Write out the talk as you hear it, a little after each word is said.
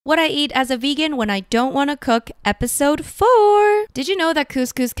What I eat as a vegan when I don't want to cook, episode 4. Did you know that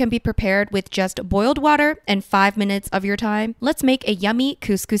couscous can be prepared with just boiled water and 5 minutes of your time? Let's make a yummy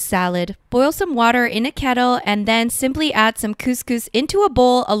couscous salad. Boil some water in a kettle and then simply add some couscous into a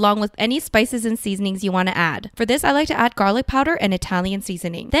bowl along with any spices and seasonings you want to add. For this, I like to add garlic powder and Italian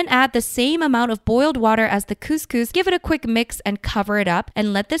seasoning. Then add the same amount of boiled water as the couscous, give it a quick mix and cover it up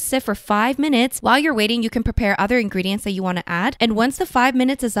and let this sit for 5 minutes. While you're waiting, you can prepare other ingredients that you want to add. And once the 5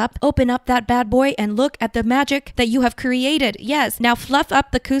 minutes is up, open up that bad boy and look at the magic that you have created. Yes, now fluff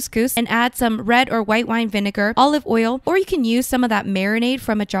up the couscous and add some red or white wine vinegar, olive oil, or you can use some of that marinade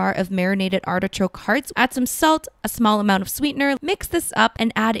from a jar of marinated artichoke hearts. Add some salt, a small amount of sweetener, mix this up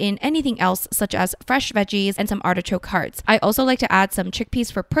and add in anything else such as fresh veggies and some artichoke hearts. I also like to add some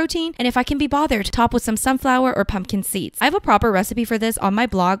chickpeas for protein, and if I can be bothered, top with some sunflower or pumpkin seeds. I have a proper recipe for this on my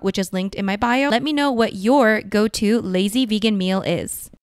blog, which is linked in my bio. Let me know what your go-to lazy vegan meal is.